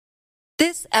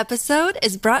This episode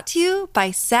is brought to you by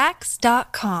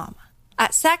Sax.com.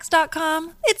 At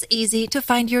Sax.com, it's easy to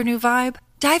find your new vibe.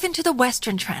 Dive into the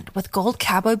Western trend with gold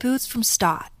cowboy boots from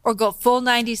Stott, or go full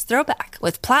 90s throwback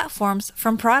with platforms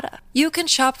from Prada. You can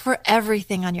shop for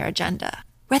everything on your agenda,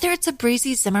 whether it's a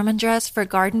breezy Zimmermann dress for a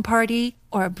garden party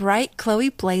or a bright Chloe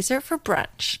blazer for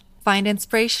brunch. Find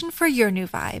inspiration for your new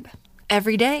vibe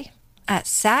every day at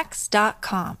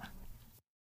Sax.com.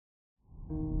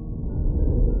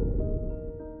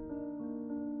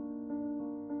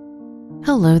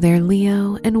 Hello there,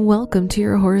 Leo, and welcome to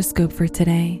your horoscope for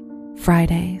today,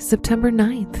 Friday, September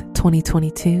 9th,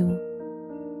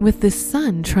 2022. With the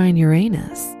sun trine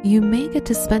Uranus, you may get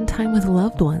to spend time with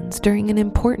loved ones during an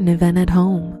important event at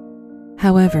home.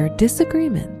 However,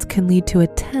 disagreements can lead to a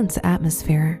tense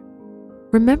atmosphere.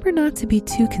 Remember not to be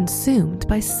too consumed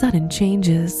by sudden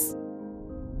changes.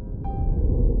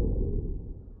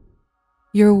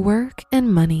 Your work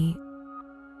and money.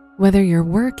 Whether you're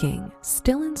working,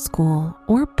 still in school,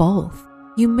 or both,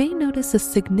 you may notice a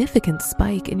significant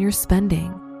spike in your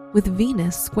spending with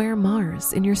Venus square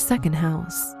Mars in your second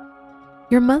house.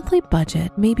 Your monthly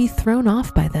budget may be thrown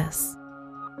off by this.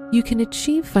 You can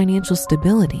achieve financial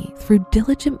stability through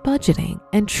diligent budgeting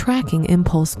and tracking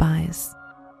impulse buys.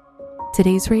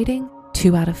 Today's rating,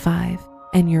 2 out of 5,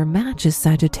 and your match is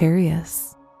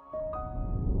Sagittarius.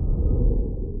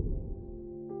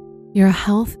 Your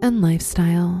health and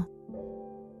lifestyle.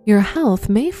 Your health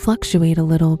may fluctuate a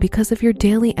little because of your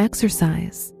daily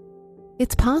exercise.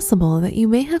 It's possible that you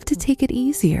may have to take it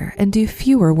easier and do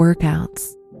fewer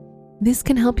workouts. This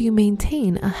can help you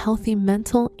maintain a healthy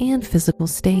mental and physical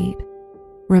state.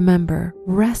 Remember,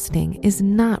 resting is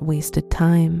not wasted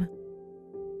time.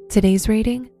 Today's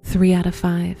rating, 3 out of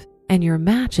 5, and your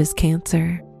match is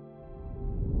Cancer.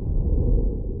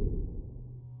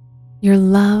 Your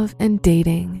love and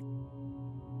dating.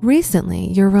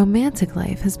 Recently, your romantic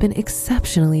life has been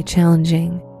exceptionally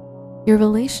challenging. Your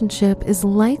relationship is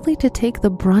likely to take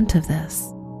the brunt of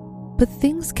this, but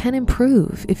things can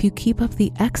improve if you keep up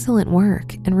the excellent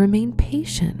work and remain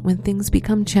patient when things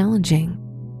become challenging.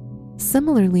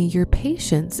 Similarly, your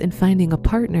patience in finding a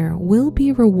partner will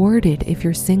be rewarded if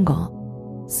you're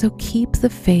single, so keep the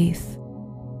faith.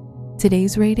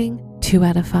 Today's rating, 2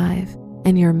 out of 5,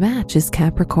 and your match is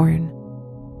Capricorn.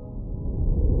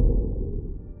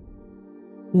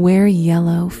 Wear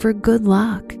yellow for good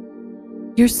luck.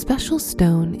 Your special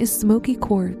stone is smoky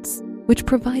quartz, which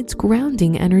provides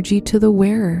grounding energy to the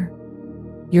wearer.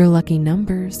 Your lucky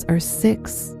numbers are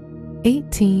 6,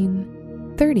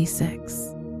 18,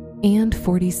 36, and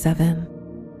 47.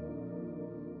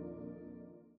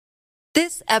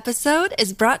 This episode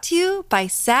is brought to you by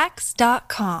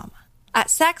Sax.com. At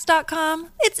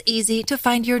Sax.com, it's easy to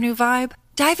find your new vibe.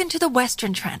 Dive into the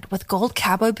Western trend with gold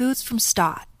cowboy boots from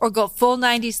Stott, or go full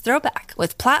 90s throwback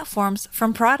with platforms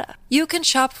from Prada. You can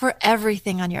shop for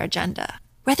everything on your agenda,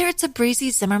 whether it's a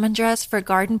breezy Zimmermann dress for a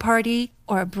garden party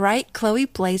or a bright Chloe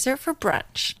blazer for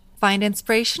brunch. Find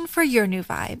inspiration for your new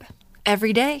vibe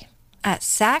every day at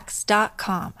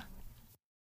Sax.com.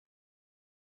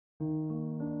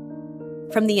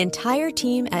 From the entire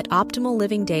team at Optimal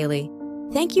Living Daily,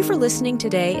 thank you for listening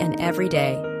today and every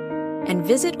day. And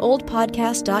visit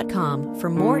oldpodcast.com for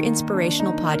more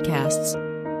inspirational podcasts.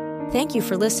 Thank you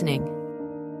for listening.